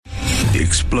the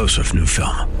explosive new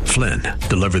film, Flynn,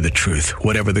 Deliver the Truth,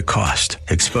 Whatever the Cost,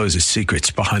 exposes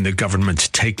secrets behind the government's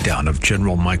takedown of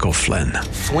General Michael Flynn.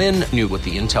 Flynn knew what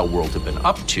the intel world had been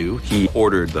up to. He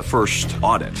ordered the first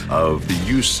audit of the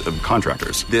use of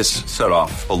contractors. This set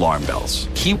off alarm bells.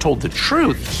 He told the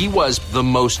truth. He was the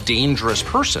most dangerous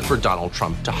person for Donald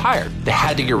Trump to hire. They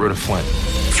had to get rid of Flynn.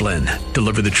 Flynn,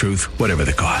 Deliver the Truth, Whatever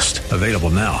the Cost. Available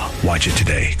now. Watch it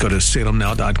today. Go to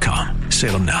salemnow.com.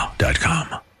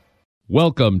 salemnow.com.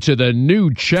 Welcome to the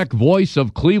new Czech Voice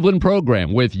of Cleveland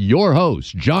program with your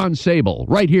host, John Sable,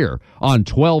 right here on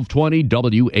 1220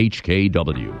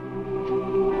 WHKW.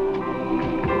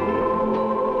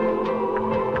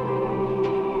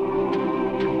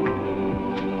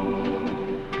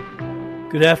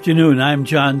 Good afternoon, I'm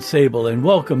John Sable, and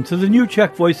welcome to the new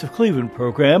Czech Voice of Cleveland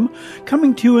program,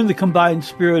 coming to you in the combined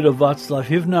spirit of Václav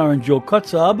Hivnar and Joe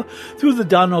Kutzab, through the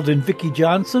Donald and Vicki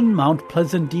Johnson, Mount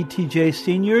Pleasant DTJ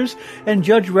Seniors, and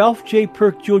Judge Ralph J.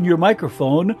 Perk Jr.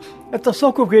 microphone, at the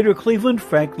Sokol Greater Cleveland,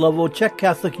 Frank Lovo Czech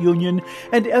Catholic Union,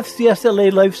 and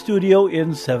FCSLA Life Studio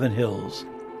in Seven Hills.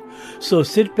 So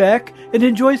sit back and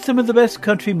enjoy some of the best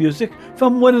country music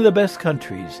from one of the best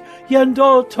countries,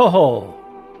 Jando Toho.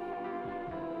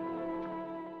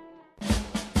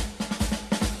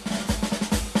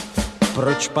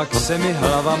 Proč pak se mi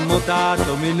hlava motá,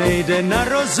 to mi nejde na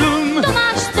rozum. To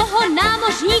máš z toho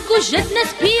námořníku, že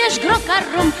dnes piješ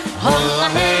grokarum. Hola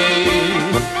hej,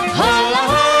 hola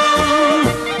ho,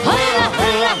 hola,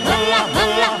 hola, hola,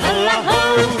 hola, hola ho.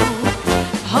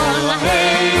 Hola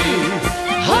hej,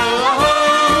 hola ho,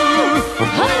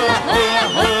 hola, hola,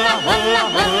 hola, hola,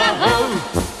 hola ho.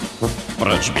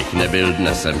 Proč bych nebyl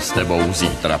dnesem s tebou,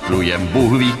 zítra plujem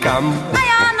Bůh ví kam. A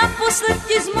já naposled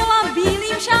ti zmolám,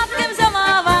 bílým šátkem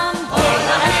zamávám.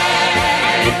 Hola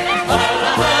hej,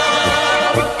 hola ho,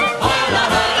 hola,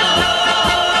 hola, hola,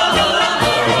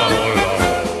 hola,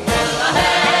 hola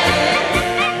hej,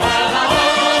 hola ho,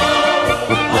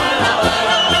 hola,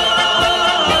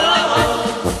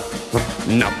 hola.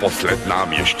 Naposled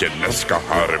nám ještě dneska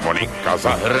harmonika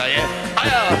zahraje a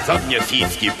já za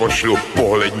měsíc ti pošlu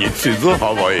pohlednici z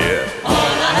Havaje.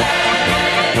 Hola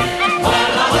hej,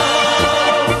 hola ho,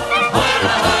 hola,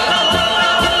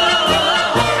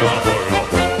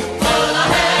 hola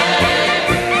hej,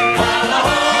 hola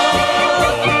ho,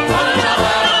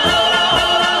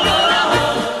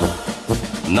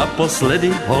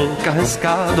 Naposledy holka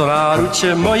hezká, do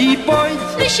náruče mojí pojď.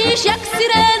 Slyšíš, jak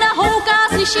siréna houká,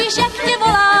 slyšíš, jak tě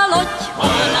volá loď.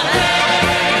 Hola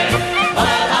hej,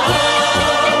 hola ho,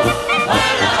 hola,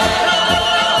 hola,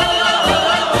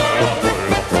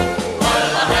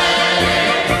 hola hej,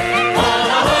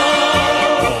 hola ho, hola,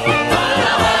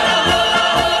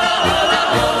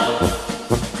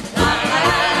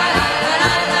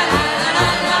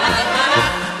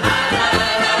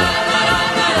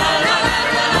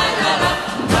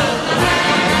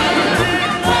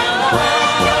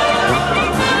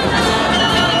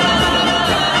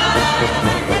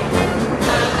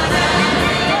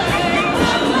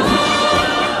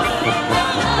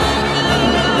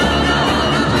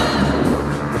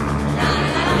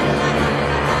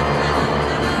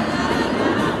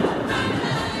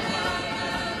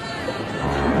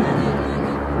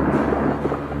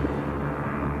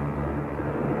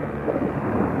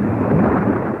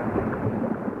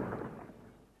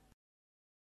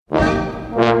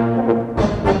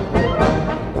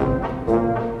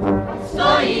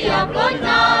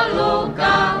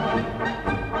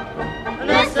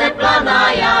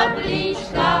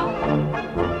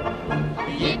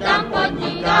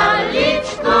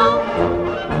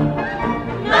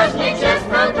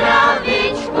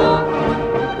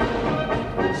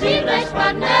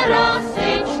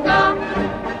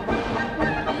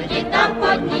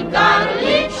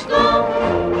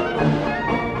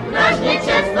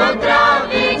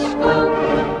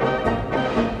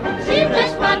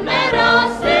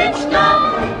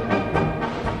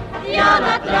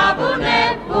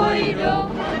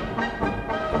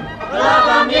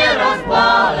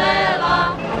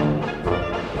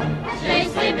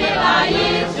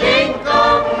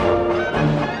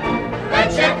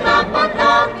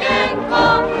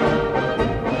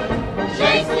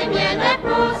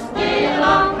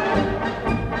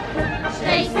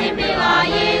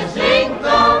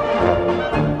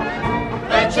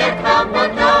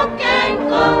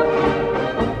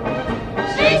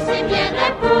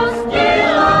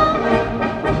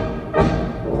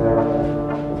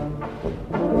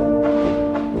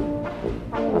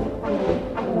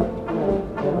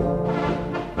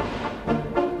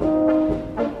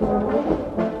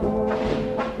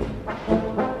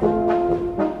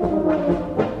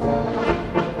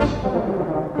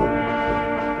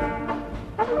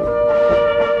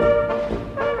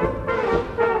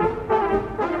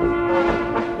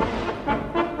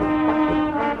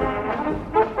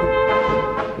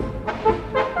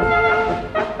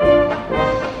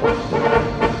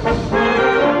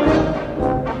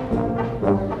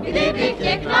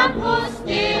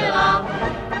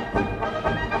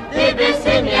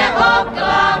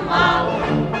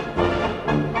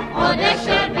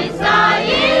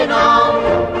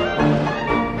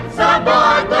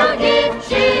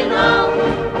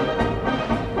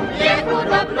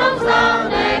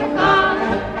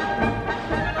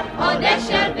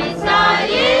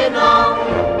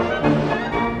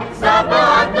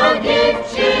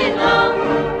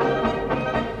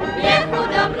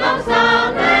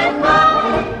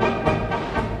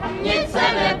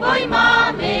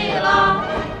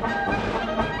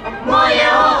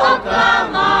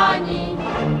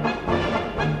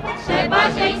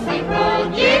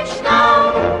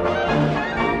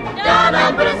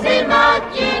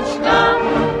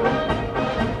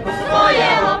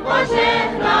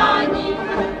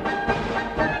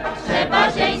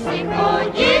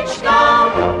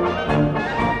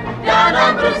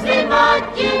 nám brzy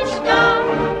matička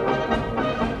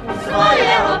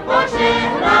svojho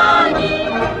požehnání.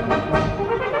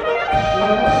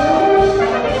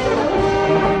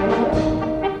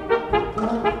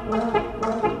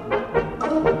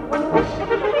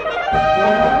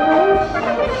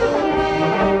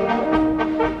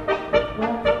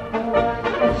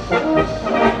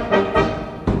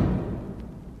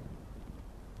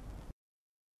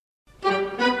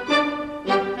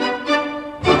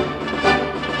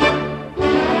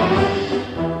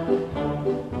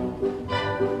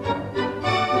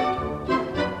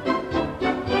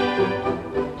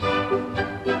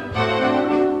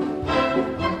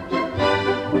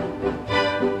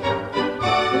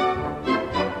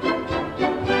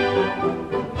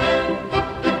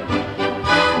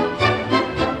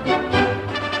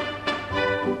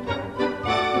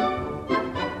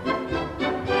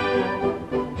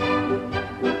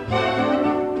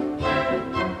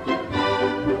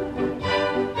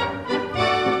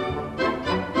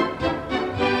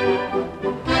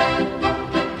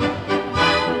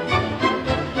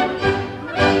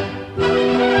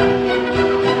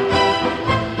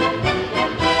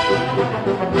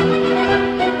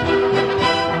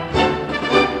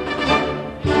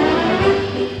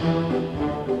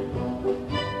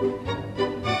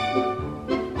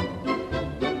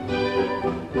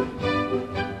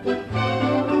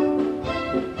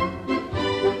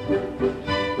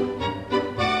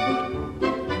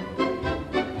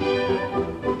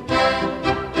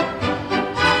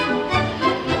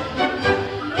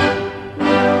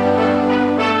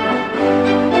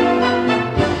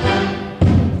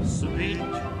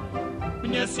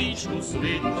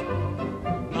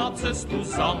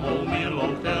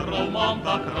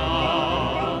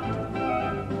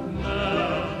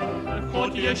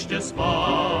 Ještě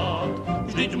spát,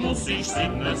 vždyť musíš si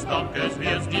dnes také s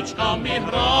hvězdičkami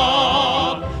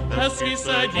hrát. Hezky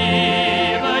se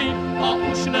dívej a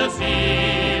už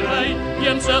nezívej,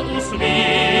 jen se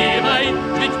usmívej,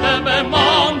 vždyť tebe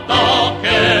mám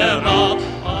také rád.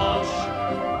 Až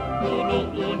budu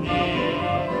u ní,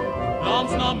 dám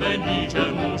znamení, že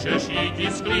můžeš jít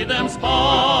i s klidem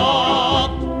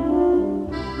spát.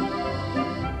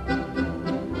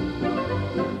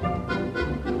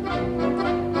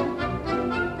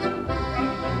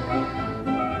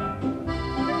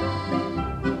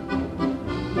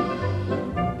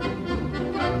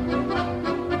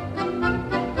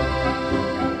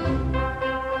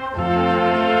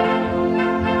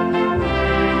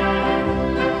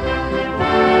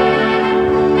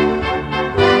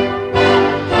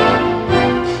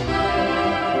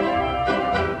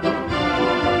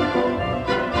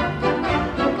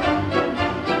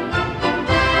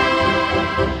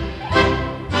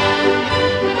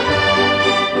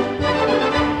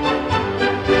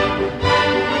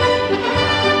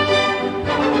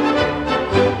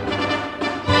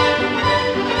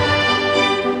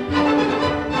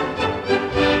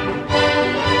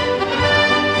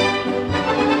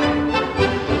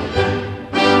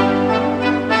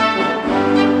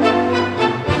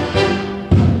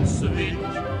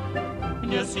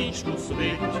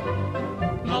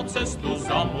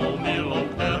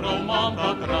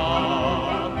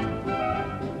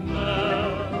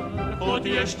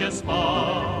 Ještě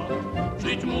spát,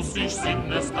 vždyť musíš si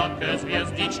dnes také s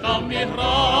hvězdičkami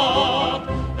hrát.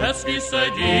 Hezky se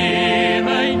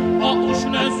dívej a už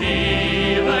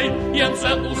nezívej, jen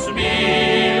se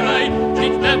usmívej,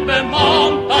 vždyť tebe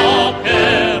mám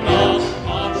také rád.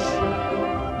 Až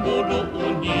budu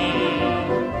u ní,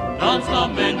 dám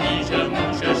znamení, že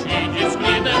můžeš jít i s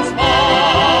klidem spát.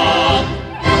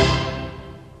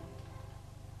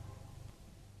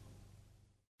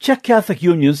 Czech Catholic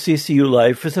Union CCU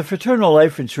Life is a fraternal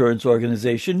life insurance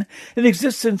organization in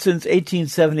existence since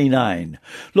 1879.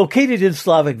 Located in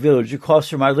Slavic Village across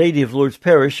from Our Lady of Lourdes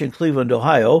Parish in Cleveland,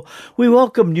 Ohio, we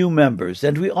welcome new members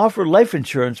and we offer life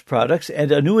insurance products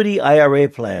and annuity IRA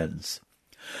plans.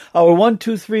 Our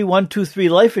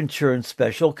 123-123 life insurance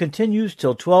special continues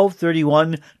till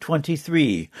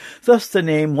 12/31/23, thus the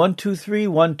name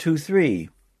 123-123.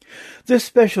 This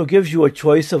special gives you a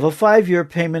choice of a 5-year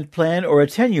payment plan or a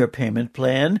 10-year payment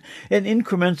plan in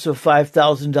increments of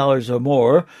 $5,000 or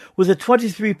more with a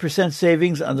 23%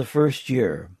 savings on the first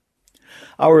year.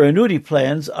 Our annuity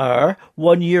plans are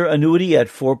 1-year annuity at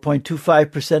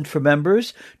 4.25% for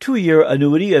members, 2-year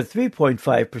annuity at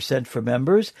 3.5% for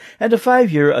members, and a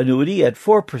 5-year annuity at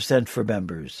 4% for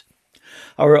members.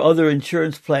 Our other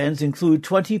insurance plans include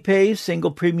 20-pay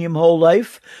single premium whole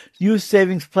life, youth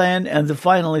savings plan, and the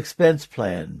final expense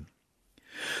plan.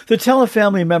 The Tell a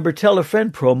Family Member, Tell a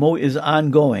Friend promo is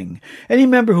ongoing. Any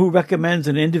member who recommends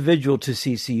an individual to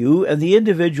CCU and the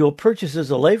individual purchases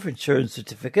a life insurance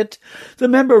certificate, the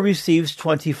member receives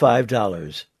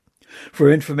 $25.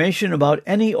 For information about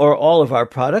any or all of our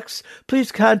products, please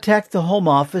contact the Home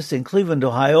Office in Cleveland,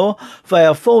 Ohio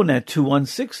via phone at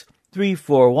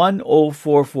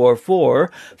 216-341-0444.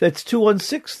 That's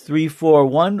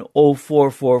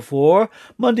 216-341-0444,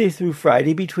 Monday through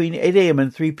Friday between 8 a.m.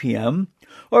 and 3 p.m.,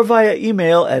 or via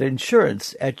email at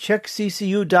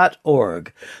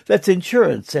insurance@checkccu.org. That's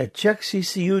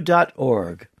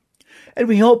insurance@checkccu.org. And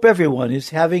we hope everyone is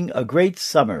having a great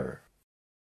summer.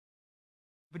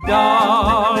 V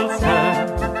dálce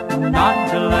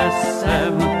nad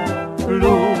lesem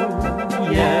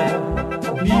pluje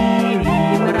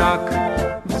bílý mrak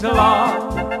v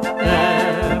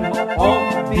zlatém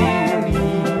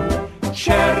obilí.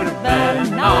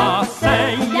 Červená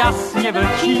se jasně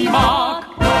vlčí mák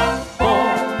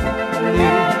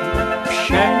poli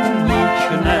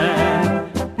pšeničné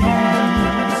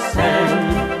píseň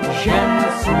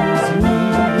ženců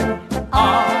zní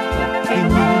a k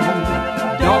ní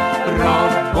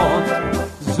doprovod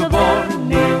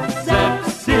zvony ze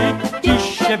vsi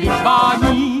tiše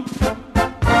vyzvání.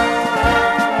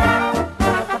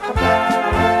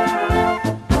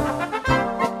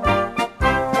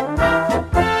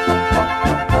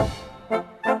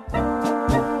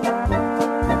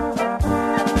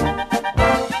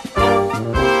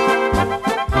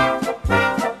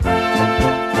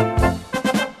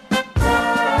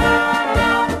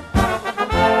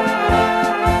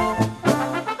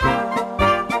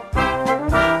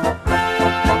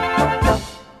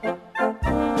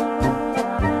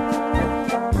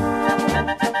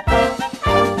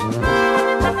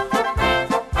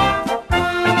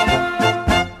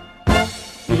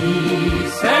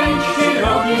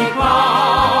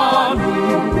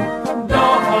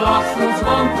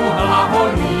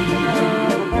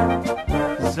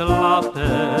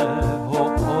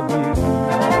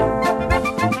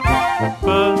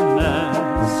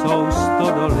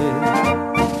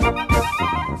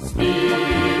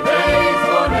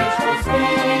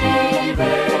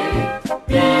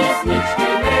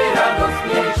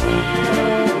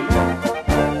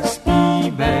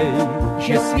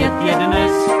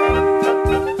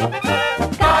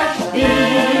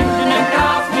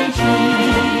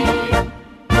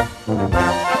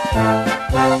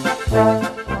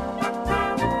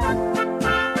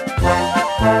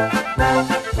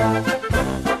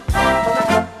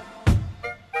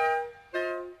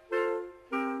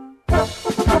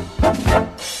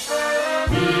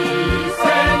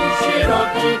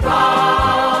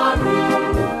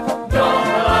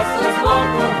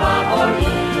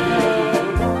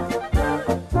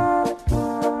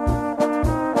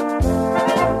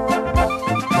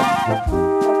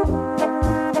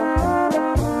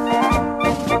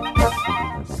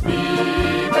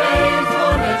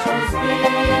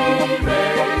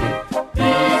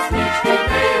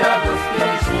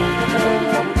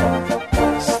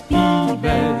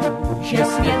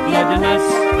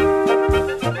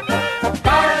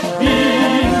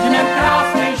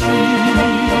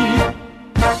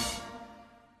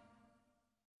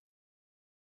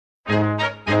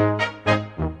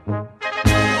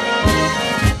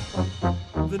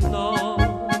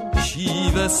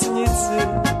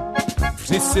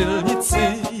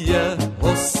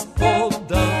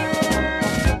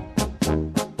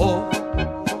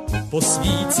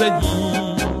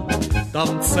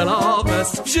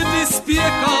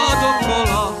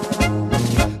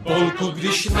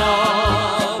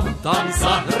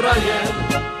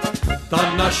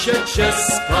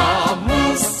 Česká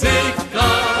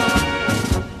muzika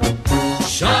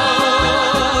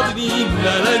žádný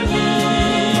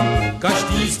nelení,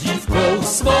 každý s dívkou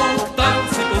svou k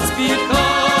tanci pospíchá.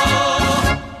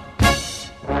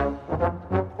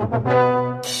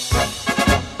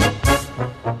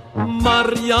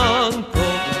 Mariánko,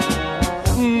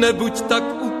 nebuď tak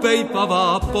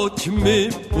upejpavá, pojď mi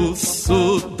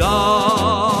pusu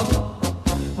dát.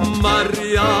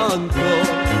 Mariánko,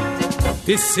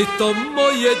 ty jsi to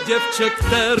moje děvče,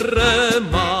 které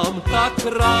mám tak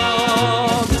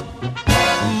rád.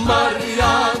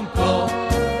 Mariánko,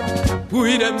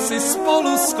 půjdem si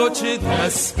spolu skočit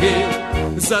hezky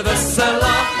ze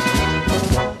vesela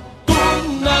tu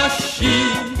naší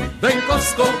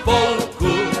venkovskou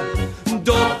polku,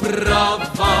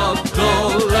 doprava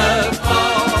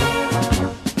doleva.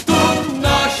 Tu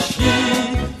naší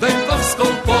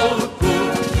venkovskou polku,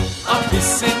 a ty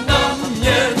si na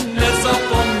mě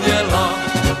nezapomněla.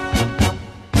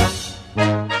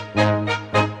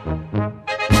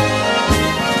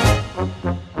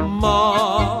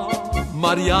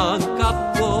 Mariánka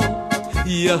to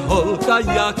je holka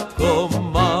jako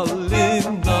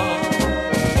malina.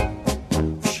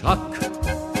 Však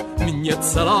mě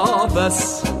celá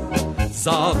ves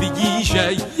závidí,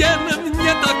 že jen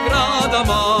mě tak ráda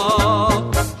má.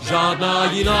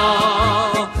 Žádná jiná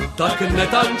tak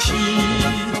netančí,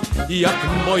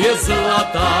 jak moje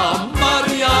zlatá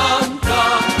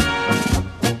Mariánka.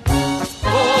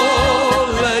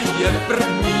 Tohle je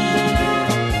první,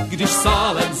 když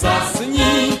sálem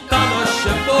zazní ta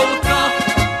naše polka.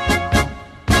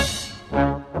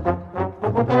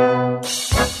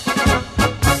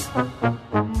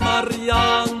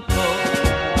 Mariánko,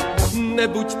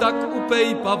 nebuď tak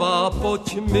upejpavá,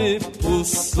 pojď mi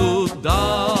pusu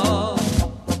dát.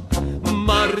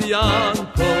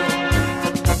 Mariánko,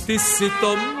 ty si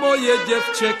to moje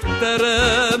děvče,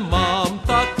 které mám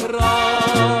tak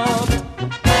rád.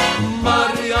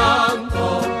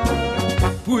 Mariánko,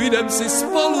 půjdem si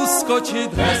spolu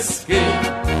skočit hezky,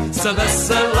 se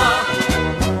vesela,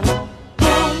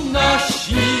 tu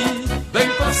naší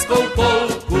venkovskou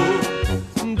polku,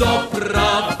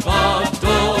 doprava,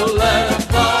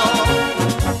 doleva,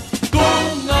 tu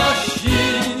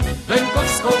naší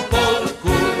venkovskou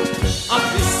polku, a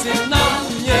ty si na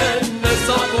mě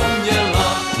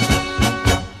nezapomněla.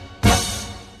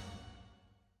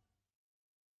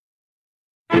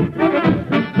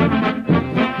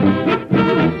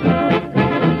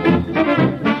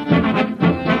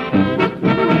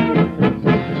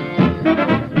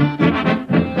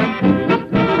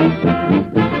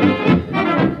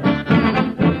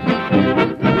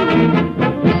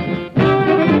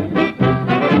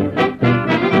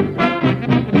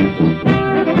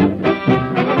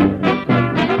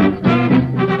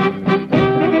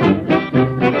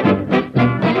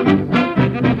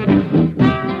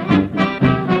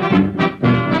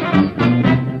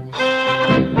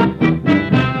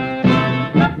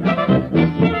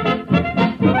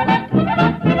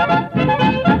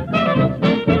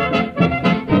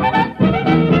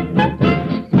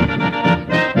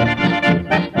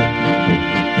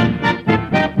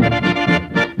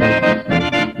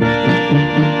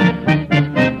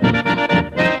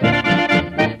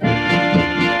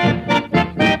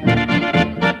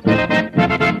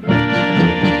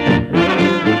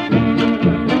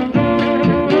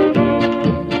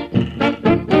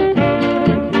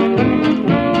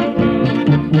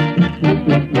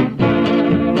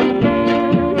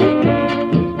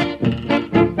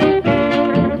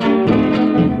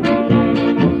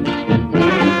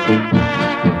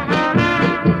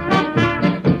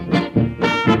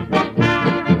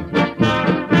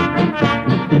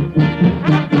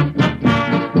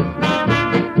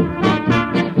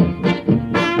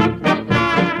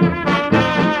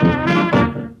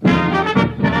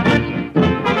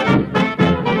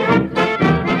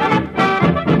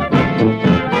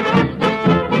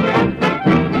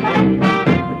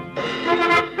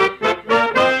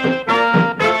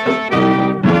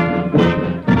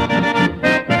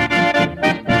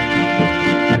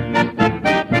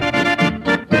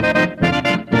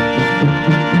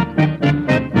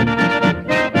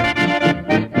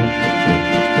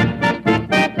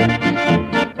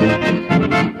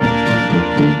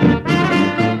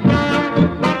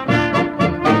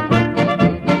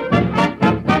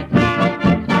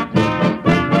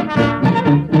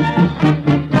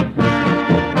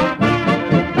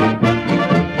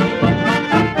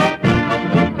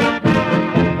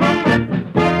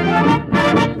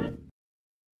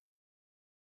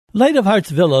 Light of Hearts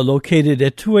Villa, located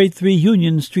at 283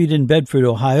 Union Street in Bedford,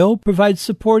 Ohio, provides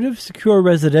supportive, secure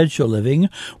residential living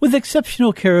with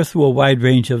exceptional care through a wide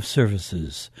range of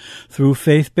services. Through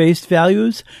faith-based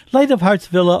values, Light of Hearts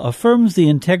Villa affirms the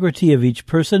integrity of each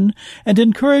person and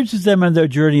encourages them on their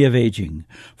journey of aging.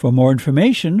 For more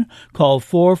information, call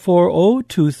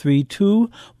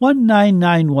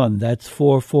 440-232-1991. That's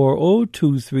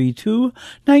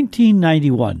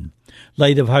 440-232-1991.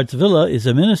 Light of Hearts Villa is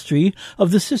a ministry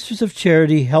of the Sisters of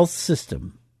Charity Health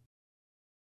System.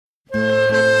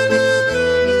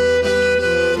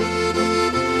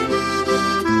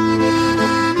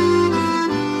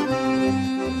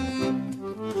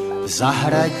 V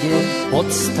zahradě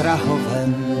pod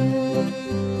Strahovem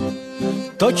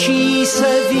točí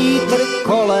se vítr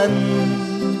kolem.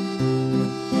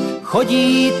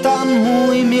 Chodí tam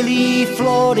můj milý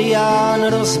Florián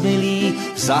rozmilý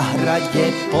v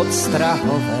zahradě pod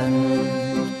Strahovem.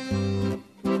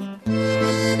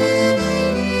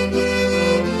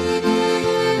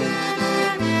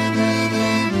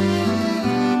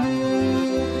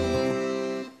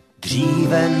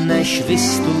 Dříve než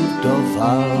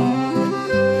vystudoval,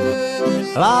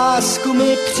 lásku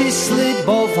mi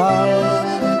přisliboval.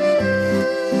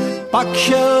 Pak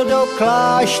šel do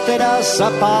kláštera za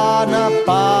pána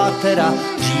pátera,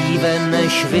 dříve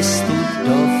než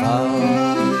vystudoval.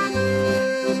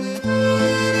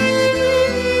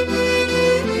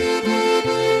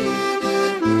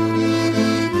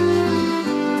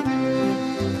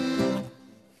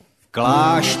 V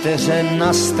klášteře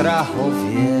na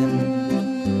Strahově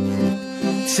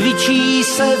cvičí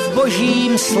se v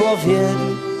božím slově.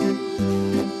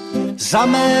 Za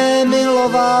mé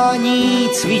milování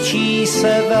cvičí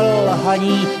se ve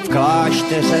lhaní v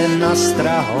klášteře na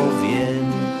Strahově.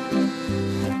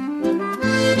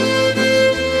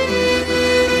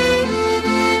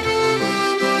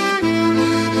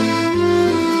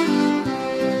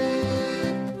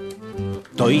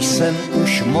 To jsem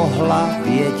už mohla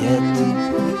vědět,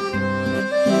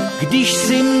 když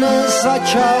si mne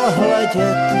začal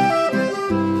hledět.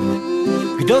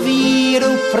 Kdo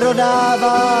víru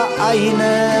prodává a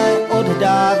jiné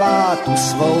oddává, tu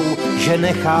svou, že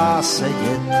nechá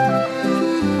sedět.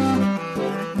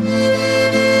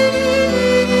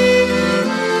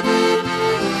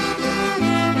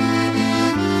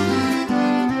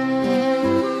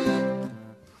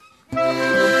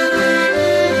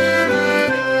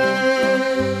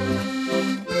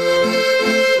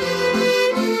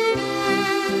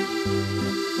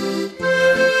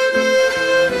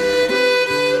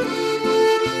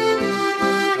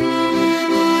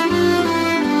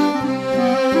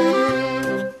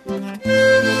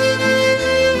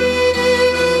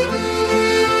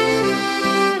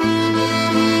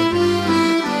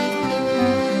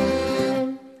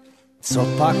 Co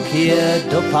pak je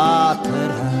do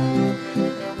pátera,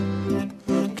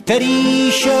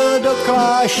 který šel do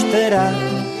kláštera?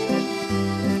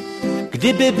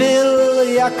 Kdyby byl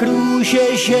jak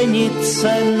růže, ženit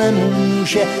se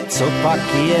nemůže. Co pak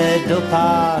je do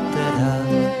pátera?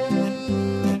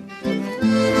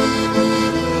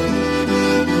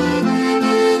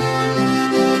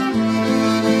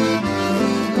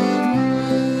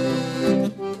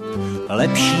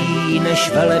 Lepší než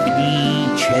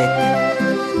velebníček,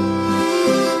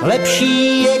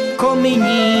 lepší je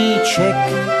kominíček.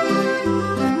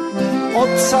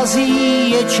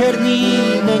 Odsazí je černý,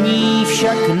 není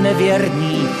však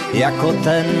nevěrný, jako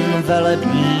ten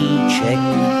velebníček.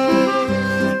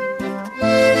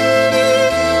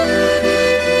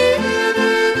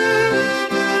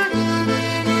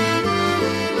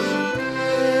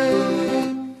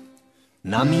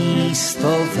 Na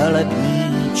místo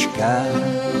velebníčka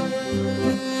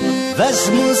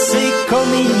vezmu si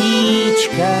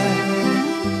kominíčka,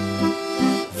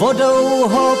 vodou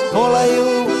ho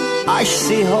poleju, až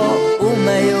si ho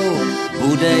umeju,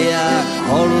 bude jak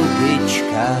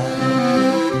holubička.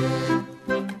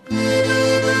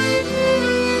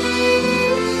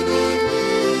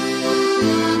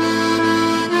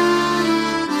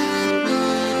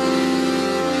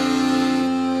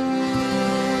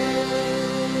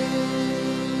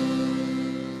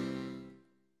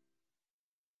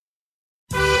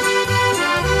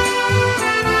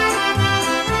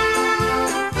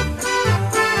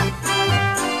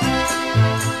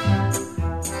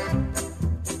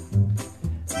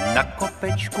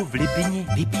 V Libni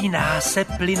vypíná se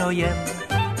plynojem,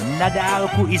 na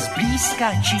dálku i zblízka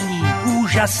činí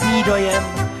úžasný dojem.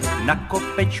 Na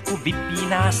kopečku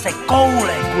vypíná se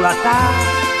koule kulatá,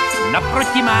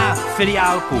 naproti má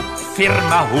filiálku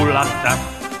firma Hulata.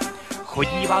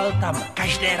 Chodíval tam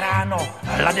každé ráno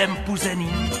hladem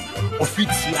puzený,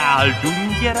 oficiál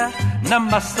Dunděra na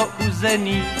maso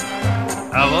uzený.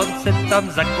 A on se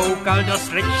tam zakoukal do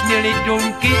slečny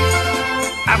Lidunky,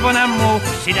 a ona mu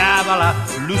přidávala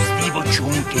tlustý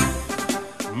vočunky.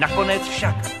 Nakonec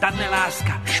však ta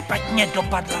neláska špatně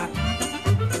dopadla.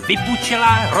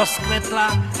 Vypučela, rozkvetla,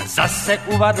 zase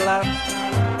uvadla.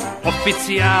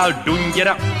 Oficiál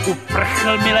Dunděra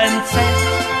uprchl milence,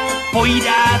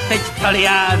 pojídá teď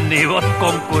Taliány od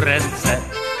konkurence.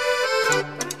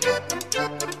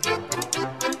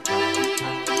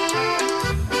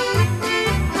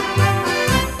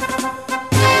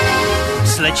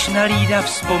 Slečna Lída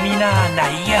vzpomíná na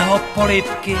jeho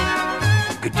polibky,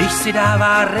 když si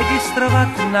dává registrovat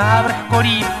návrh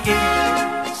kolíbky.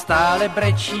 Stále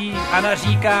brečí a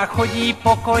naříká, chodí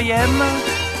pokojem,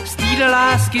 z týhle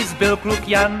lásky zbyl kluk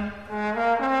Jan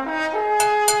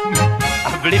a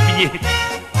v Libni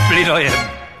plynojem.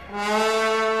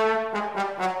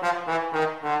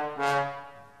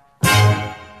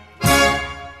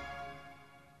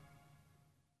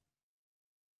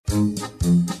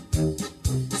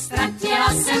 Ztratila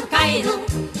jsem Kajru,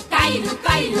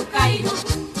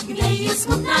 kde ji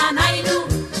smutná najdu.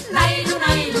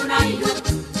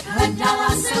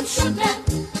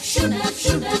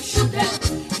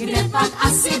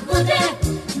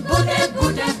 vařit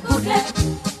bude,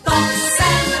 to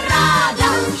jsem ráda,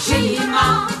 že ji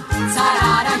mám, za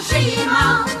ráda, že ji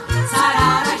mám,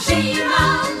 že ji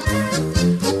mám.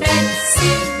 Teď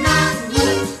si na ní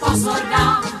pozor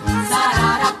dám, za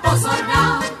ráda pozor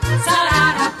dám,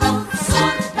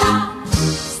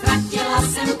 ztratila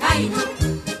jsem kajdu,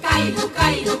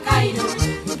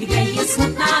 kde ji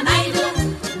smutná najdu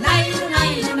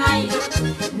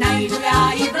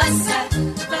já ji v lese,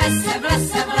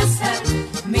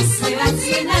 myslivec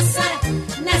ji nese,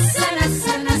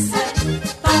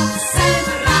 to jsem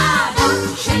ráda,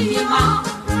 že ji mám,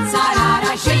 za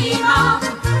ráda, že ji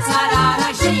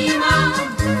mám,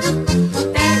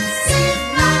 teď si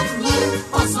na ní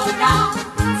pozor dám,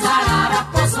 za ráda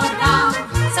pozor dám.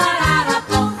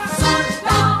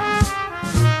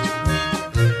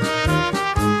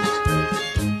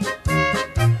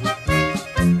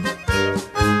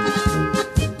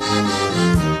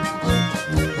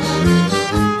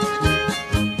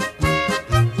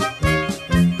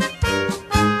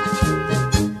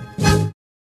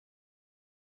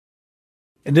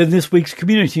 And in this week's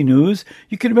community news,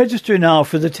 you can register now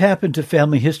for the Tap into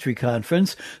Family History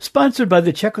Conference, sponsored by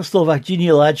the Czechoslovak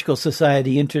Genealogical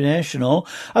Society International,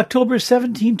 October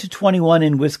 17 to 21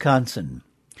 in Wisconsin.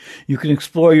 You can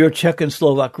explore your Czech and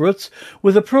Slovak roots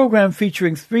with a program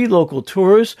featuring 3 local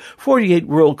tours, 48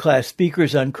 world-class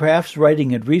speakers on crafts,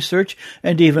 writing and research,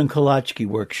 and even Kolachki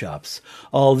workshops.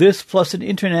 All this plus an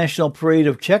international parade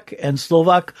of Czech and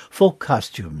Slovak folk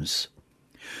costumes.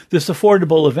 This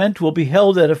affordable event will be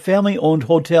held at a family-owned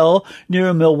hotel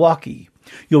near Milwaukee.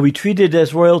 You'll be treated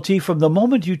as royalty from the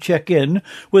moment you check in,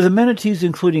 with amenities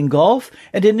including golf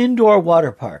and an indoor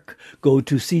water park. Go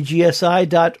to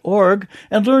cgsi.org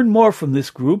and learn more from this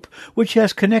group, which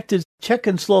has connected Czech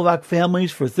and Slovak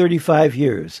families for 35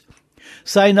 years.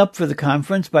 Sign up for the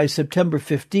conference by September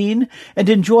 15 and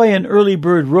enjoy an early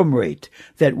bird room rate.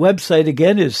 That website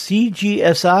again is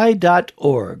cgsi.org.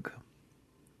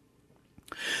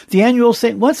 The annual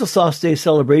St. Wenceslas Day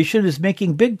celebration is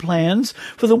making big plans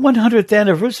for the 100th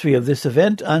anniversary of this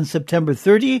event on September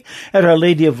 30 at Our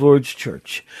Lady of Lourdes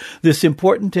Church. This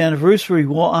important anniversary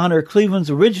will honor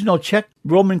Cleveland's original Czech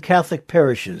Roman Catholic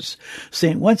parishes: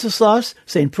 St. Wenceslas,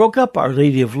 St. Prokop, Our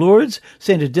Lady of Lourdes,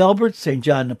 St. Adalbert, St.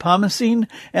 John Nepomucene,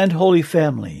 and Holy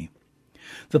Family.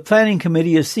 The planning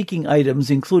committee is seeking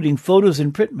items including photos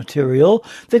and print material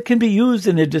that can be used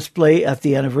in a display at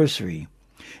the anniversary.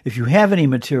 If you have any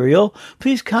material,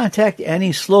 please contact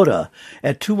Annie Slota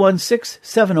at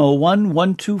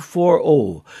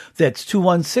 216-701-1240. That's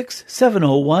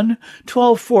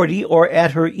 216-701-1240, or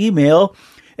at her email,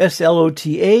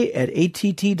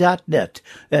 slota@att.net.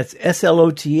 That's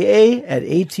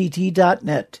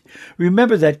slota@att.net.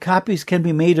 Remember that copies can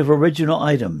be made of original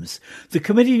items. The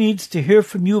committee needs to hear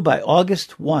from you by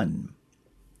August 1.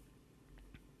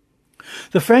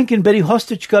 The Frank and Betty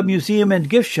Hostichka Museum and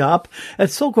Gift Shop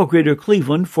at Sokol Greater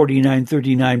Cleveland,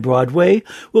 4939 Broadway,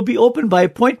 will be open by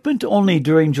appointment only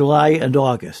during July and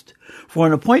August. For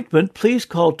an appointment, please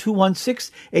call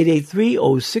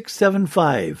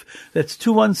 216-883-0675. That's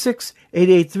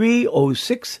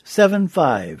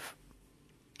 216-883-0675.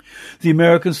 The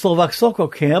American Slovak Sokol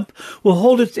Camp will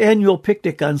hold its annual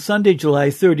picnic on Sunday,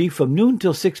 July 30 from noon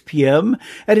till 6 p.m.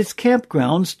 at its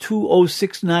campgrounds,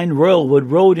 2069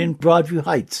 Royalwood Road in Broadview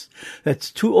Heights.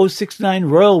 That's 2069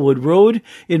 Royalwood Road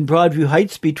in Broadview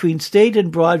Heights between State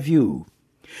and Broadview.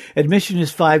 Admission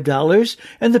is $5,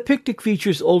 and the picnic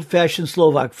features old-fashioned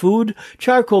Slovak food,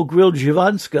 charcoal-grilled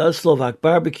Jivanska Slovak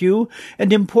barbecue,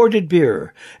 and imported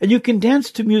beer. And you can dance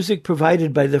to music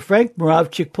provided by the Frank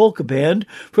Moravchik Polka Band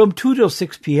from 2 till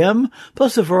 6 p.m.,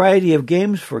 plus a variety of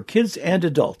games for kids and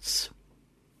adults.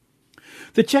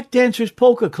 The Czech Dancers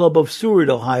Polka Club of Seward,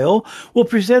 Ohio, will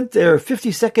present their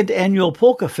 52nd annual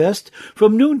Polka Fest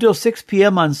from noon till 6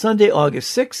 p.m. on Sunday,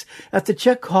 August 6 at the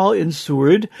Czech Hall in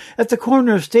Seward at the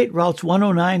corner of State Routes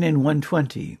 109 and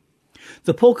 120.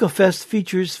 The Polka Fest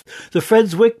features the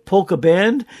Fredswick Polka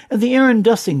Band and the Aaron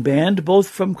Dussing Band, both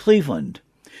from Cleveland.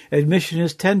 Admission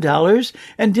is $10,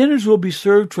 and dinners will be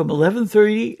served from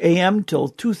 11:30 a.m. till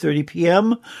 2:30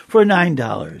 p.m. for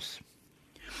 $9.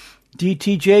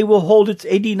 DTJ will hold its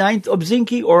 89th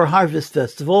Obzinki or Harvest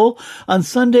Festival on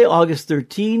Sunday, August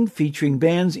 13, featuring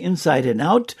bands Inside and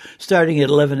Out, starting at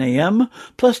 11 a.m.,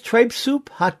 plus tripe soup,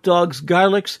 hot dogs,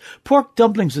 garlics, pork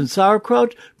dumplings and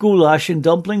sauerkraut, goulash and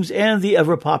dumplings, and the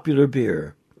ever-popular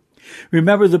beer.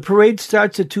 Remember, the parade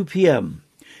starts at 2 p.m.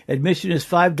 Admission is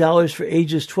 $5 for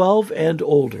ages 12 and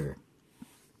older.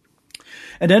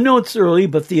 And I know it's early,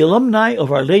 but the alumni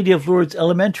of Our Lady of Lourdes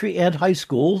Elementary and High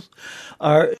Schools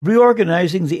are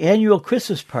reorganizing the annual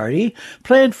Christmas party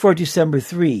planned for December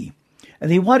 3.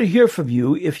 And they want to hear from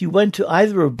you if you went to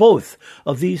either or both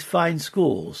of these fine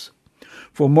schools.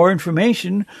 For more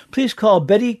information, please call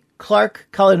Betty Clark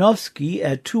Kalinowski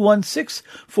at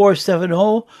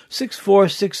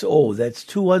 216-470-6460. That's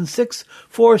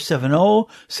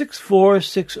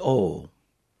 216-470-6460.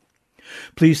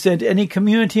 Please send any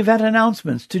community event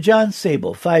announcements to John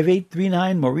Sable,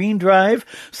 5839 Maureen Drive,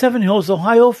 Seven Hills,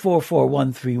 Ohio,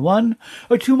 44131,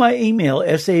 or to my email,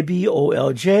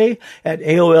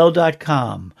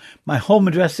 sabolj@aol.com. My home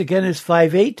address again is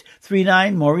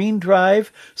 5839 Maureen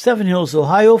Drive, Seven Hills,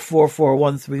 Ohio,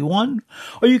 44131,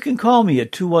 or you can call me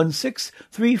at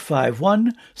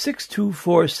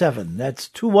 216-351-6247. That's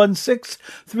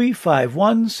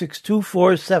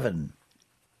 216-351-6247.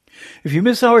 If you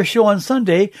miss our show on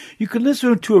Sunday, you can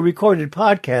listen to a recorded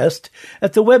podcast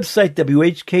at the website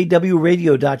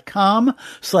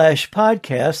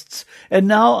whkwradio.com/podcasts and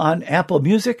now on Apple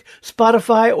Music,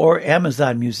 Spotify, or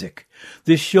Amazon Music.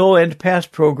 This show and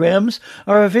past programs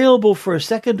are available for a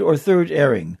second or third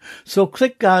airing, so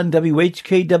click on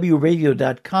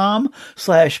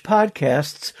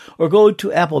whkwradio.com/podcasts or go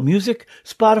to Apple Music,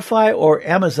 Spotify, or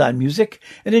Amazon Music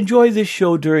and enjoy this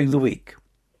show during the week.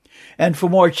 And for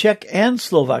more Czech and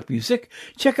Slovak music,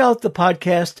 check out the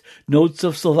podcast Notes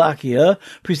of Slovakia,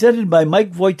 presented by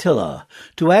Mike Wojtyla.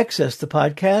 To access the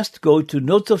podcast, go to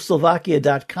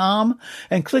notesofslovakia.com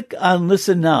and click on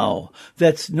Listen Now.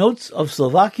 That's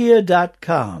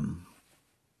notesofslovakia.com.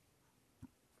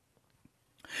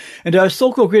 And our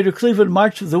Sokol Greater Cleveland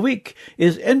March of the Week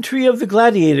is Entry of the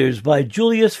Gladiators by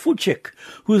Julius Fuchik,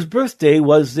 whose birthday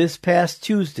was this past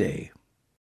Tuesday.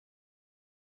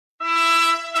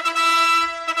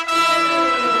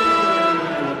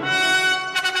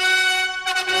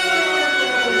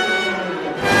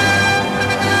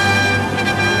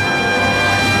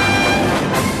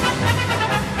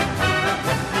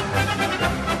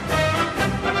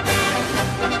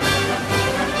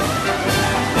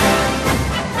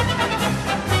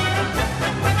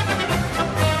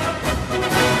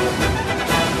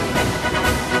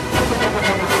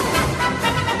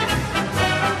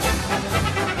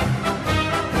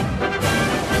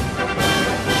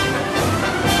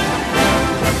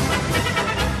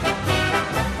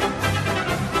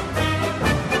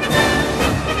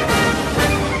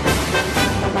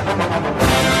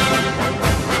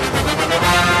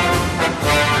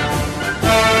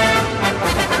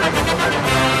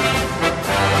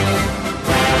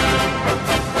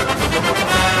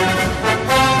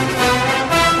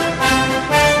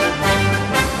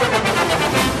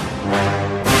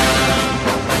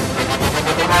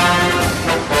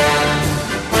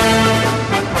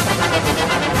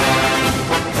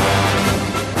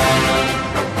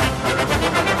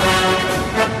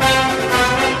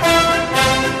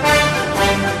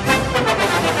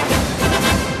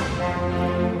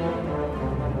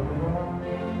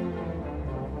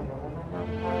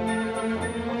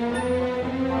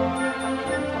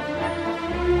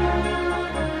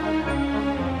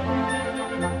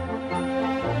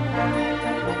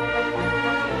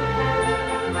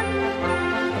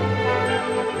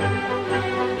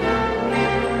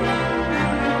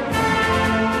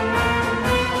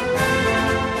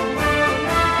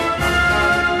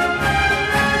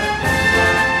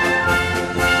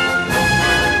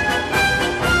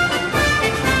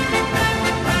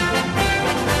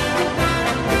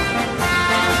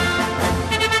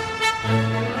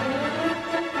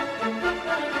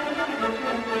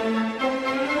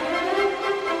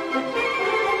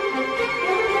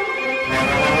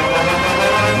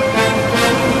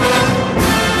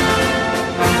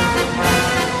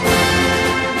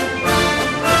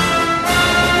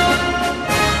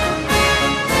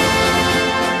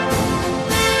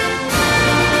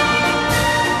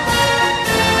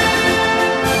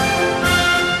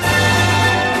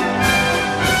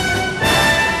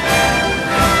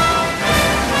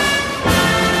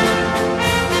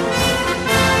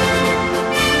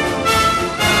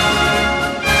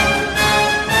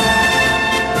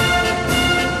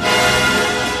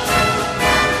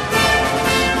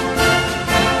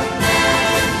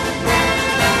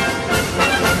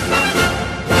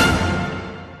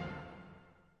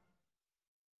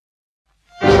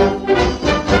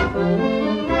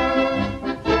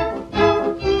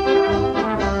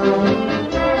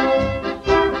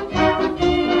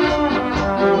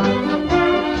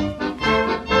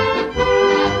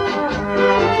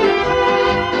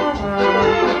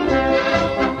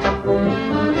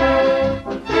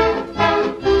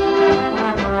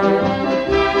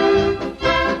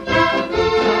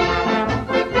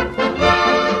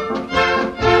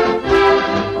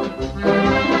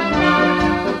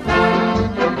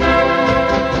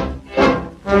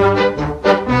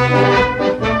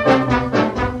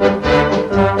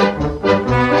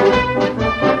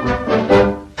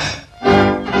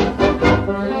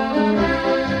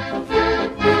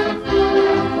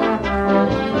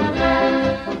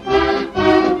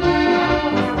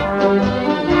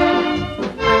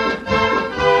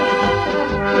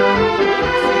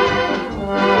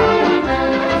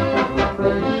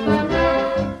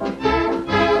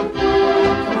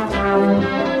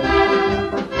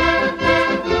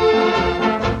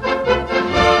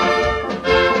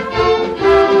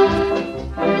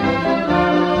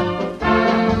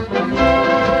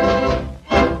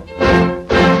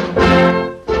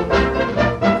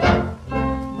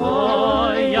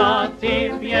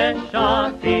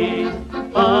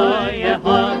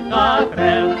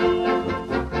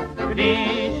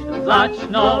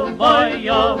 začnou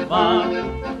bojovat,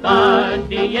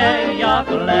 každý je jak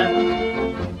lev.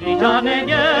 Když žádné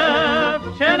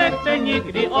děvče nechce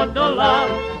nikdy odolat,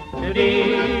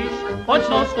 když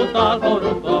počnou s kutálkou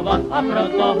rukovat, a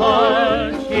proto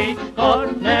holčičko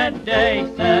nedej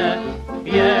se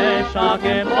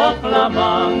věšákem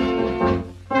oklamat.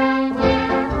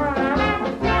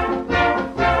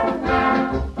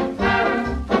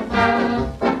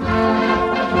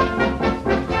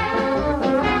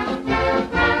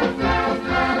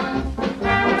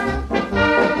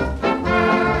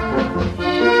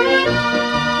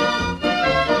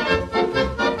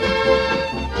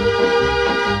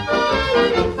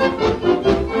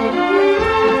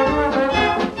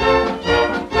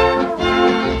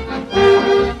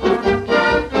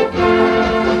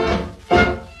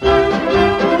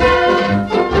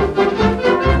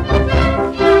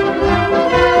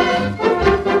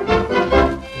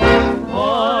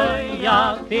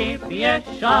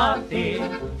 Šáty,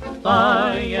 to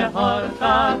je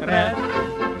horká krev.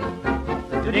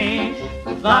 Když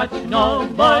začnou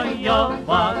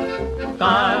bojovat,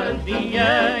 každý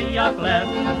je jak lev.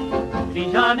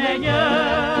 Když žádné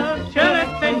děvče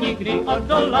nechce nikdy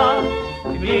odolat,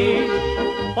 když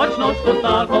počnou s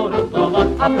kutálkou rukovat,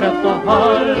 a proto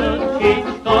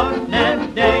holčičko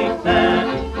nedej se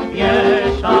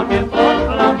věšákem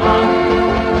oklamat.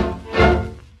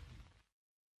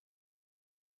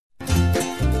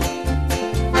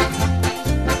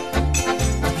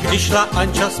 Když šla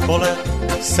Anča z pole,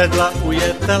 sedla u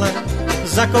jetele,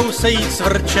 zakousejí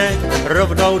cvrče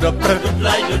rovnou do prd.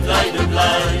 Dudlaj, dudlaj,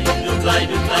 dudlaj, dudlaj,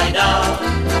 dudlaj, dá.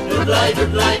 Dudlaj,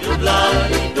 dudlaj,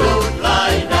 dudlaj,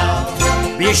 dudlaj, dá.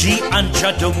 Běží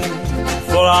Anča domů,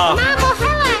 volá: Mámo,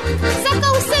 hele,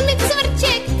 zakouse mi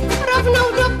cvrček rovnou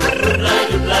do prd. Dudlaj,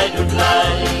 dudlaj,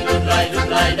 dudlaj, dudlaj,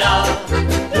 dudlaj, dá.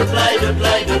 Dudlaj,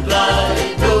 dudlaj, dudlaj,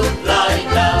 dudlaj,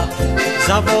 dá.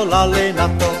 Zavolali na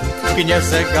to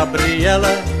kněze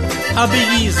Gabriele, aby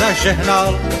jí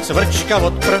zažehnal cvrčka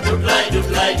od prd. Dudlaj,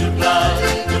 dudlaj, dudlaj,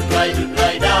 dudlaj,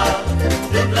 dudlaj, dá.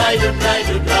 Dudlaj, dudlaj,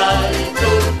 dudlaj,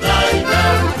 dudlaj, dá.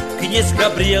 Kněz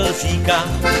Gabriel říká: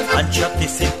 Anča, ty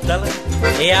si tele,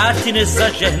 já ti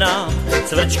nezažehnám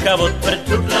cvrčka od prd.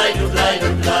 Dudlaj, dudlaj,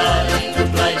 dudlaj,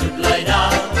 dudlaj, dudlaj,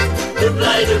 dá.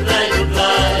 Dudlaj, dudlaj,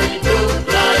 dudlaj,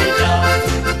 dudlaj, dá.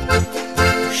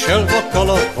 Šel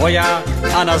okolo voják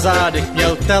a na zádech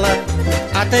měl tele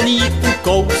a ten jí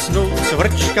ukousnul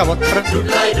cvrčka od prd.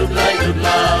 Dudlaj, dudlaj,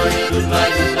 dudlaj, dudlaj,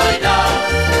 dudlaj, dá.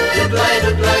 Dudlaj,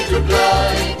 dudlaj,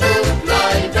 dudlaj,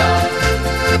 dudlaj, dá.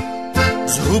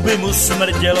 Z huby mu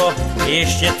smrdělo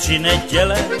ještě 3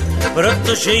 neděle,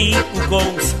 protože jí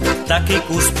ukous taky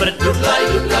kus prd. Dudlaj,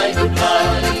 dudlaj,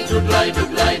 dudlaj, dudlaj,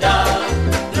 dudlaj, dá.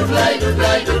 Dudlaj,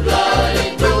 dudlaj, dudlaj,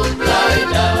 dudlaj,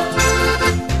 dá.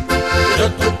 Kdo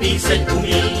tu píseň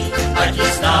umí, ať ji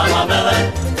s náma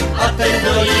vele, a ten,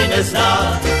 kdo ji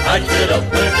nezná, ať jde do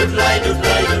prd. Dudlaj,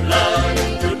 dudlaj, dudlaj,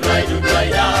 dudlaj, dudlaj,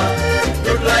 dá.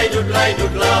 Dudlaj, dudlaj,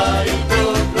 dudlaj,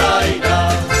 dudlaj, dá.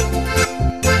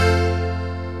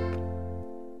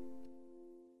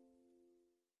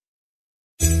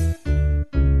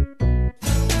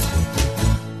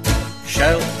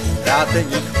 Šel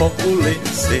dráteník po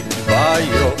ulici,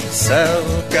 Vajo,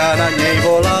 selka na něj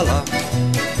volala,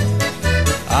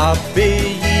 aby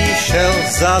jí šel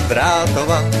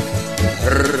zadrátovat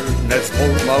hrnec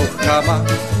s mouchama.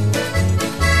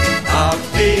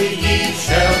 Aby jí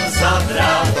šel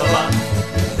zadrátovat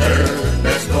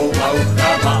hrnec s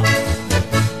mouchama.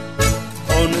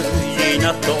 On jej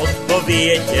na to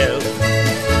odpověděl,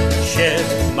 že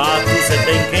má tu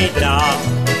tenkej drát,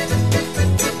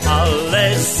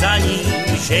 ale za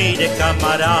ním, že jde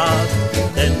kamarád,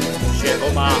 ten, že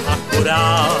ho má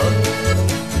akurát.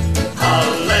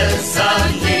 Ale za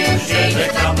ním, že jde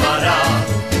kamarád,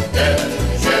 ten,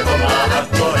 že ho má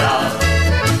akorát.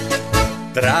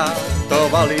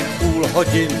 Drátovali půl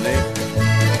hodiny,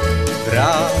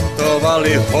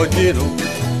 drátovali hodinu,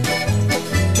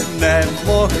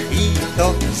 nemohl jí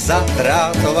to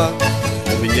zadrátovat,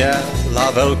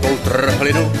 měla velkou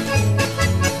trhlinu.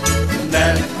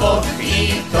 Nemohl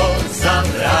jí to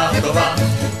zadrátovat,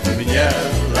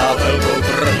 měla velkou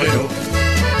trhlinu.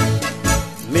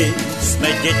 My jsme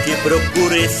děti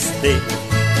prokuristy,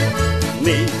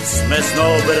 my jsme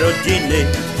znov rodiny.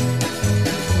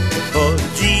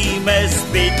 Chodíme s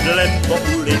bydlem po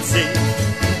ulici,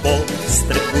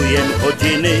 postrkujem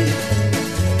hodiny.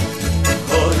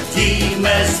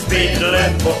 Chodíme s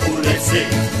bydlem po ulici,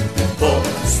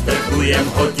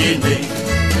 postrkujem hodiny.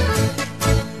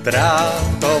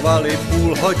 Drátovali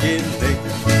půl hodiny,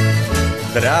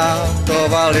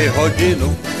 drátovali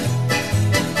hodinu,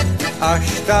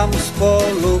 až tam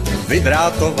spolu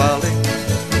vydrátovali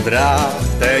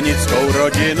drátenickou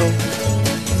rodinu.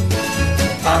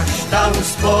 Až tam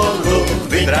spolu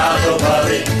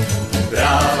vydrátovali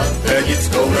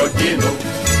drátenickou rodinu.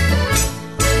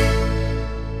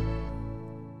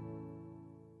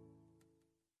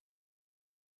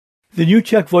 The New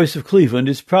Czech Voice of Cleveland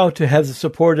is proud to have the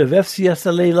support of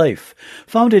FCSLA Life,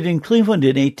 founded in Cleveland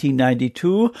in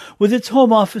 1892, with its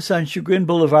home office on Chagrin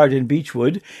Boulevard in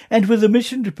Beechwood, and with a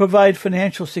mission to provide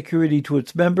financial security to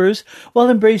its members while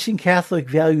embracing Catholic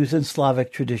values and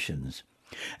Slavic traditions.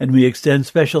 And we extend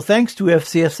special thanks to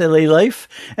FCSLA Life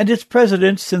and its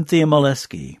president, Cynthia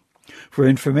Molesky. For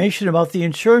information about the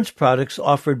insurance products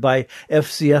offered by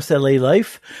FCSLA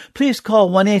Life, please call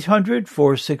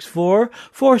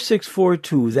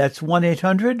 1-800-464-4642. That's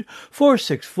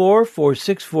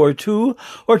 1-800-464-4642,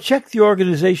 or check the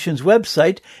organization's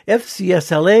website,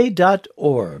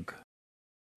 fcsla.org.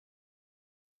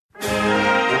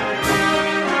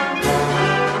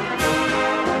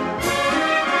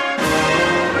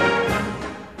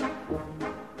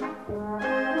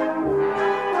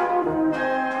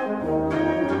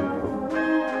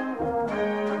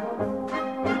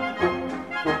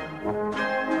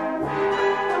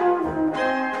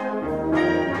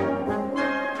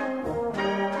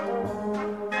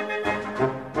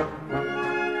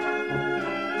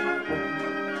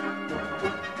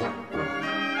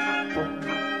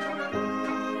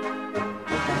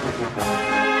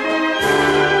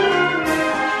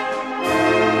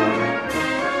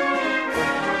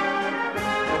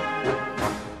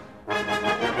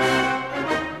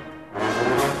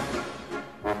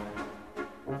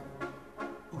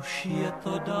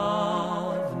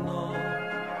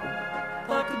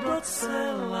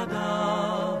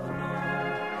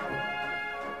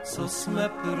 Co jsme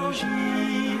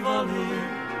prožívali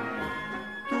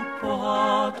tu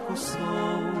pohádku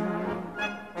svou.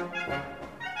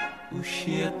 Už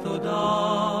je to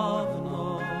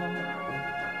dávno,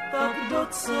 tak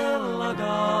docela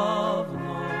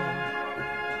dávno,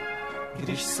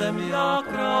 když jsem já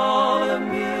králem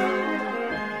byl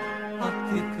a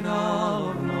ty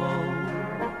královnou.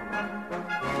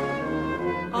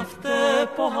 A v té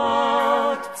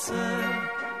pohádce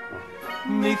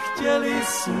my chtěli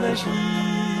jsme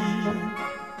žít.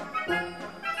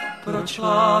 Proč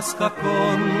láska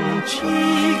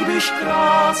končí, když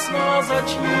krásná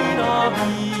začíná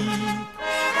být?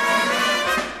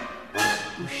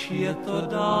 Už je to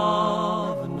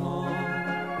dávno,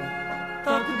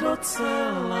 tak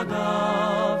docela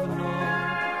dávno.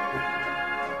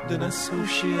 Dnes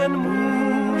už jen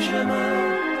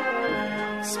můžeme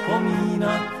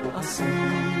vzpomínat a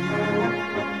snít.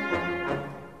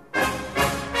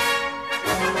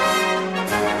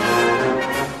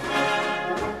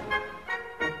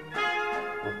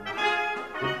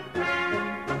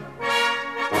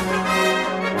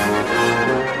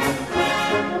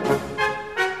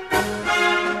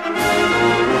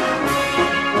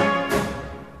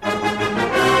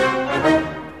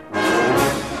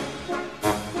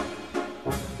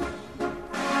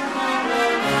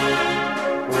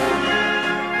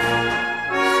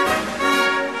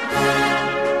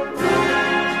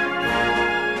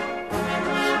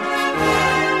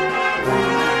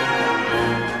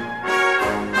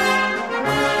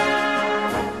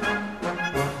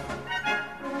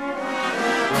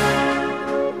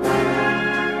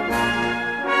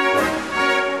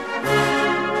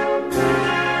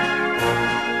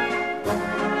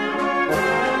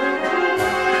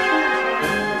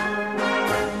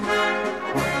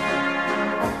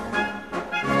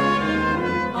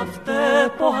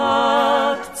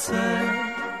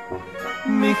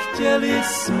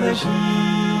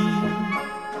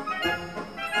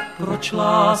 Proč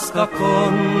láska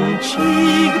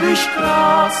končí, když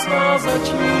krásná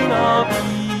začíná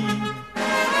být?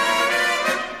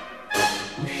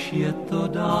 Už je to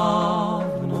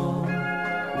dávno,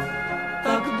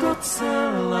 tak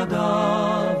docela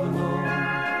dávno.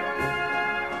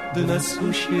 Dnes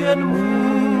už jen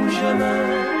můžeme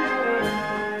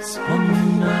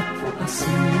vzpomínat a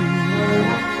snít.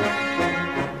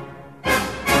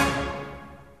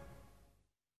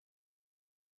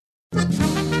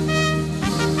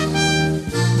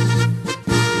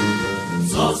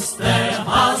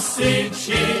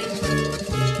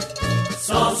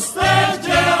 Co jste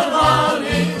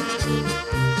dělali,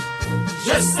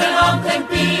 že jste nám ten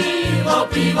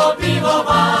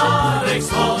pivovárek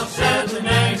složet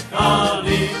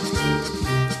nechali,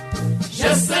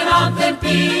 že jste nám ten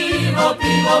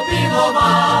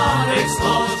pivovárek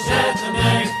složet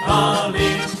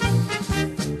nechali,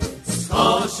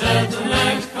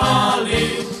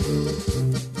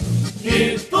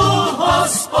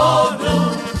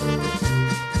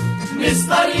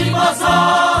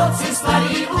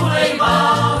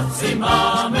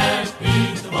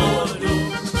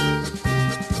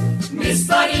 My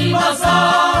starí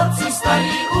mazáci,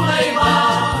 starí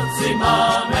ulejváci,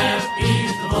 máme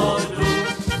pít vodu.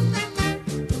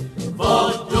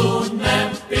 Vodu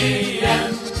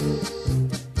nepijem,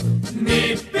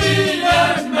 my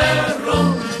pijeme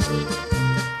rum.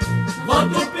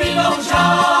 Vodu pijou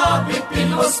žáby,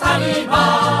 pijou starý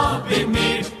báby,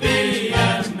 my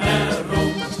pijeme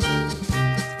rum.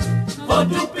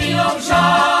 Vodu pijou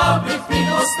žáby,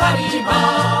 pijou starý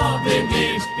báby, my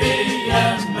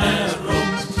pijeme rum.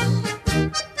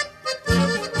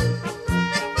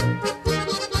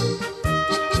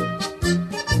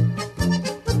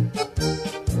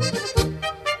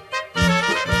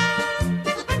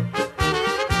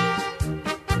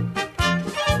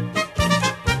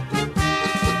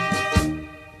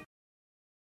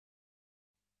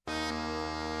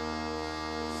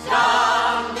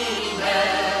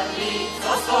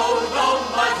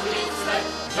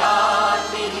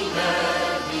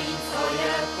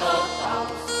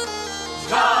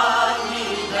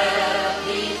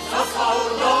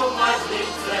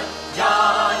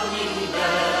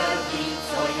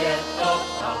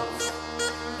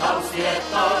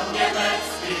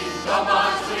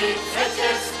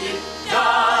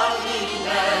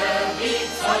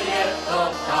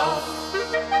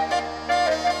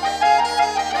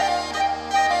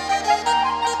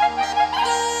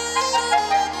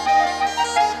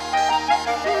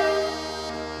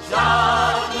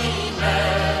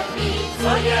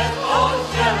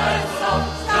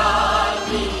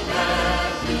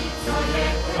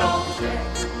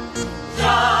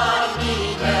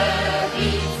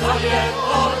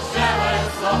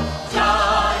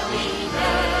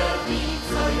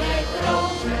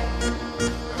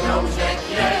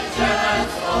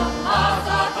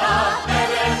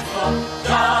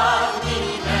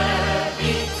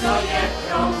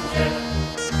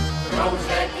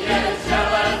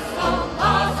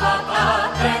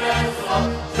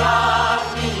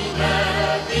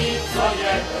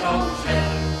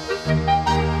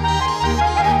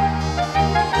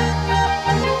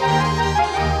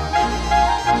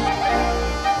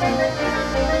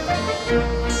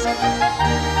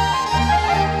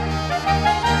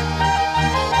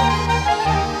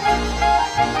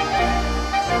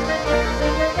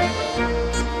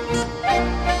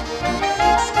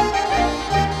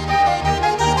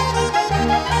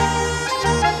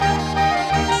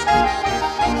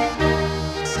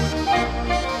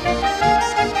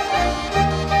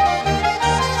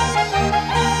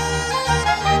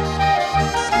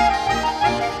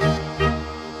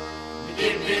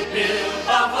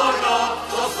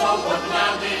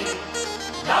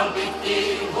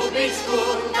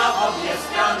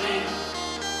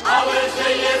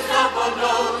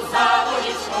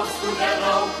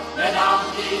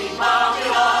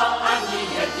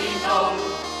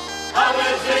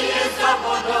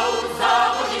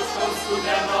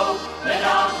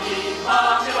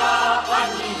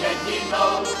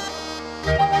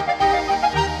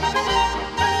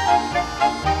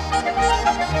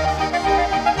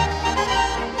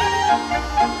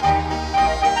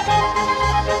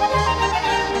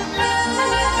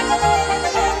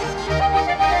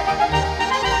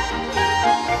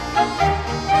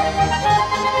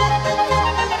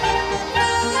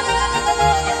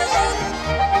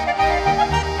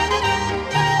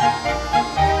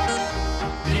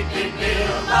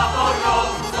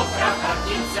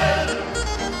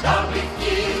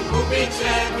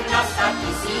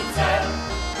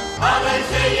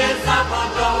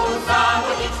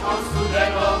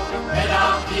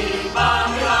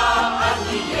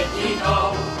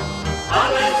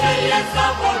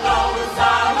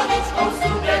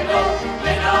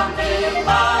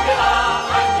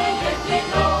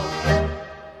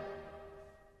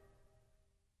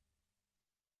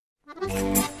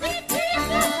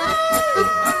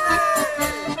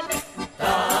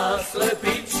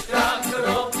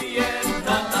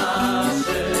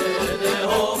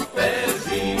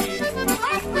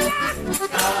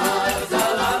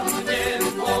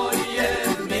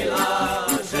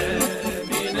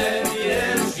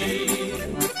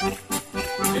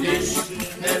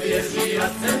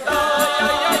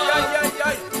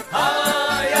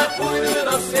 A ja půjdu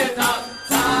do světa,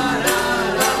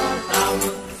 tam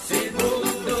si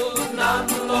budu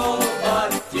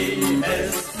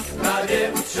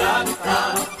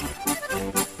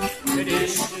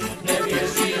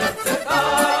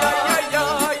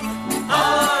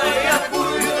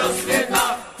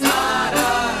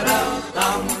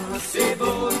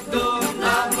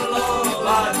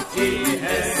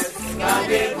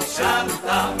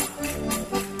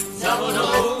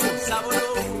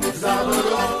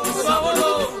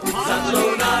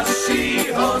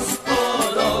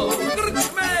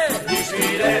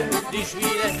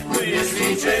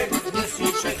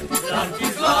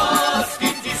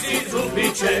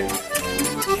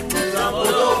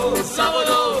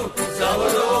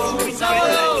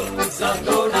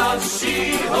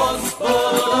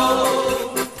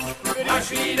hospodou. Až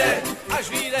vyjde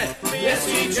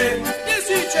měsíček,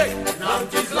 nám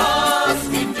ti z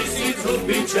lásky 1000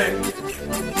 hubiček.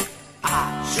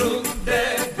 A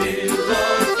všude bylo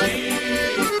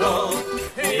ticho,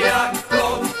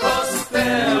 jako v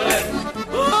kostele,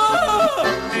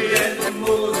 jen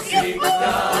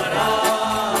muzika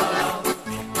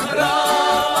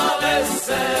hrála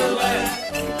vesele.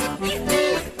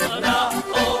 Na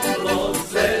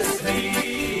obloze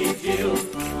svítil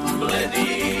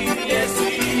bledý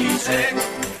měsíček,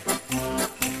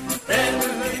 ten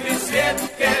by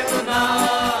svědkem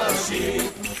náší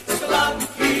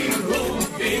sladkých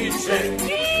hubiček.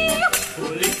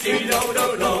 Ulici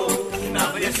jdou,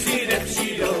 na mě si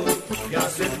nepřijdou, já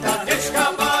jsem ta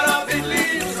těžká pára,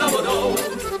 bydlím za vodou.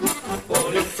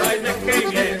 Policaj, nechej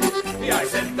mě, já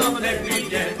jsem tam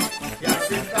neklidně, já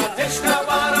jsem ta těžká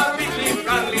pára, bydlím v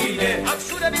Karlíně. A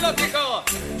všude bylo ticho,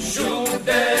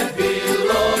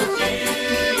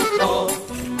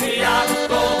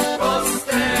 jako v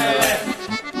kostele,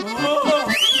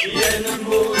 jen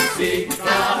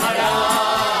muzika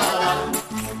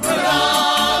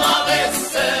hrála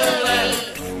vesele.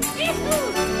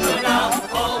 Na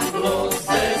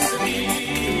obloze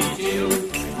svítil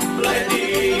bledý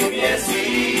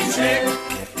měsíček,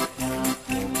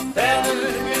 ten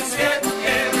by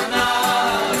svědkem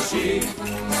našich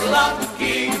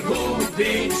sladkých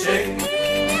hubiček.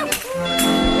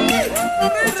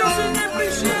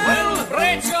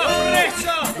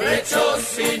 Prečo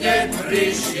si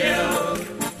neprišiel,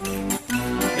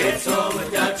 keď som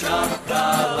ťa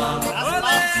čakala?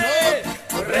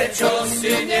 Prečo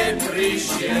si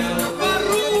neprišiel,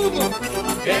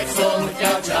 keď som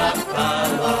ťa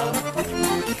čakala?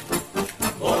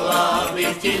 Bola by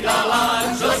ti dala,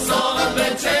 čo som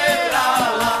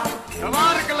večerala.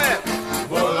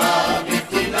 Bola by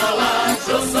ti dala,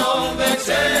 čo som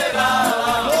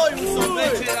večerala.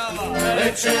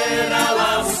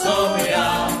 Večerala som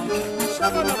ja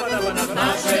na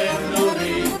ženu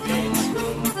rybičku.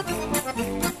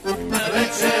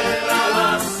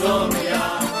 Večerala som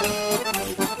ja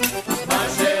na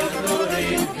ženu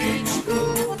rybičku.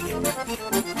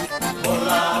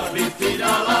 Bola by ti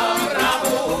dala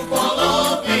pravú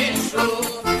polovičku.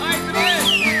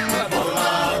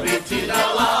 Bola by ti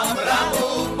dala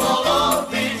pravú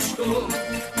polovičku.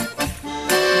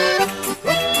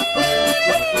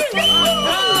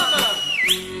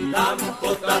 Tam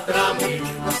pod Tatrami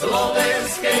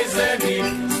slovenskej zemi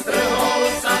strhol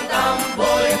sa tam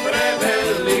boj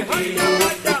preveliký.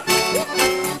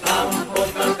 Tam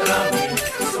pod Tatrami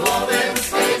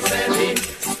slovenskej zemi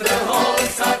strhol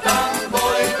sa tam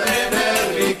boj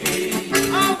preveliký.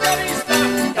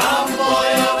 Tam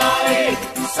bojovali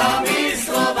sami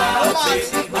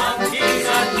Slováci, matky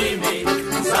nad nimi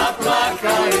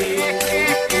zaplakali.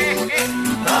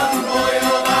 Tam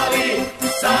bojovali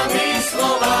sami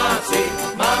Slováci,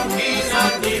 mamky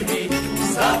nad nimi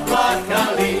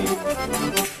zaplakali.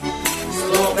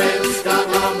 Slovenská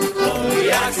mamko,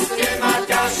 jak ste ma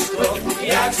ťažko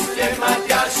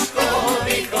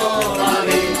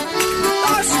vychovali.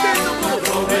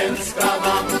 Slovenská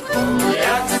mamko,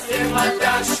 jak ste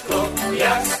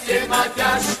ma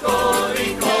ťažko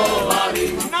vychovali.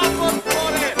 Na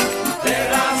podpore,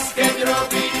 teraz keď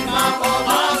robím, mám o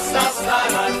vás sa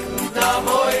starať, na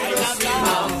vojnu si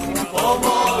mám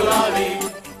povolali.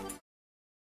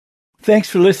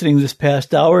 Thanks for listening this past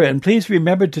hour, and please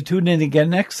remember to tune in again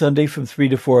next Sunday from 3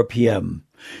 to 4 p.m.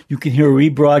 You can hear a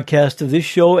rebroadcast of this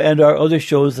show and our other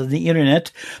shows on the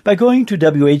internet by going to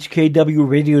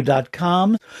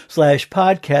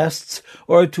whkwradio.com/podcasts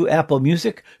or to Apple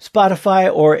Music, Spotify,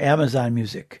 or Amazon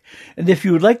Music. And if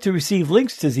you would like to receive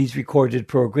links to these recorded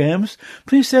programs,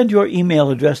 please send your email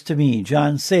address to me,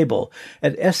 John Sable,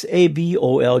 at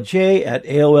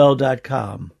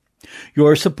sabolj@aol.com.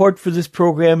 Your support for this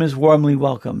program is warmly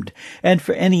welcomed. And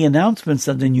for any announcements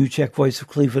on the New Czech Voice of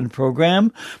Cleveland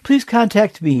program, please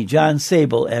contact me, John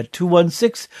Sable, at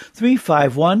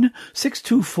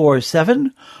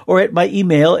 216-351-6247 or at my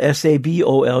email,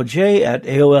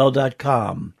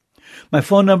 sabolj@aol.com. My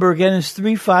phone number again is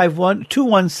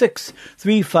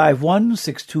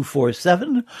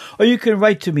 216-351-6247, or you can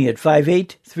write to me at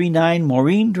 5839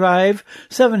 Maureen Drive,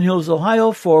 Seven Hills,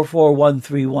 Ohio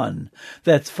 44131.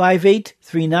 That's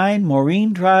 5839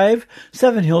 Maureen Drive,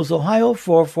 Seven Hills, Ohio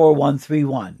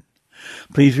 44131.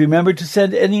 Please remember to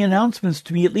send any announcements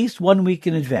to me at least 1 week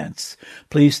in advance.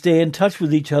 Please stay in touch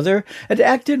with each other and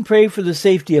act and pray for the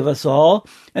safety of us all,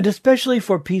 and especially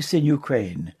for peace in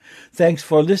Ukraine. Thanks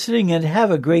for listening and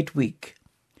have a great week.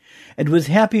 And with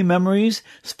happy memories,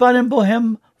 S Panem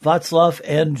Bohem, Václav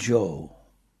and Joe.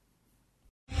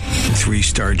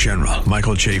 3-star general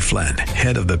Michael J. Flynn,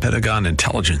 head of the Pentagon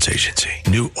Intelligence Agency,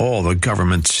 knew all the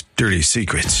government's dirty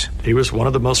secrets. He was one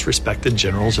of the most respected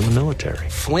generals in the military.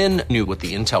 Flynn knew what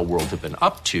the intel world had been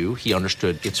up to. He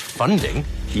understood its funding.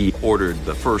 He ordered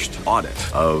the first audit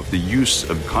of the use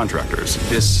of contractors.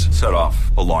 This set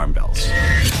off alarm bells.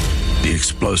 The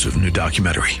explosive new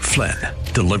documentary, Flynn,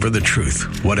 Deliver the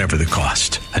Truth, Whatever the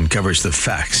Cost, uncovers the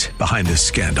facts behind this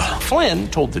scandal. Flynn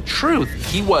told the truth.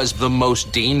 He was the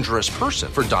most dangerous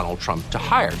person for Donald Trump to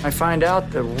hire. I find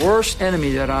out the worst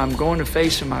enemy that I'm going to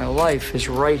face in my life is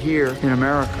right here in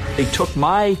America. They took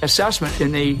my assessment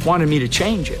and they wanted me to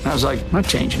change it. And I was like, I'm not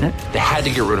changing it. They had to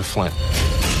get rid of Flynn.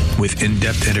 With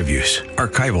in-depth interviews,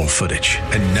 archival footage,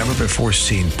 and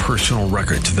never-before-seen personal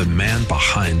records of the man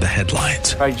behind the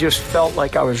headlines. I just felt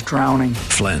like I was drowning.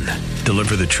 Flynn,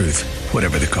 Deliver the Truth,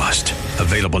 Whatever the Cost.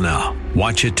 Available now.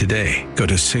 Watch it today. Go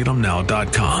to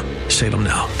salemnow.com.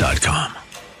 salemnow.com.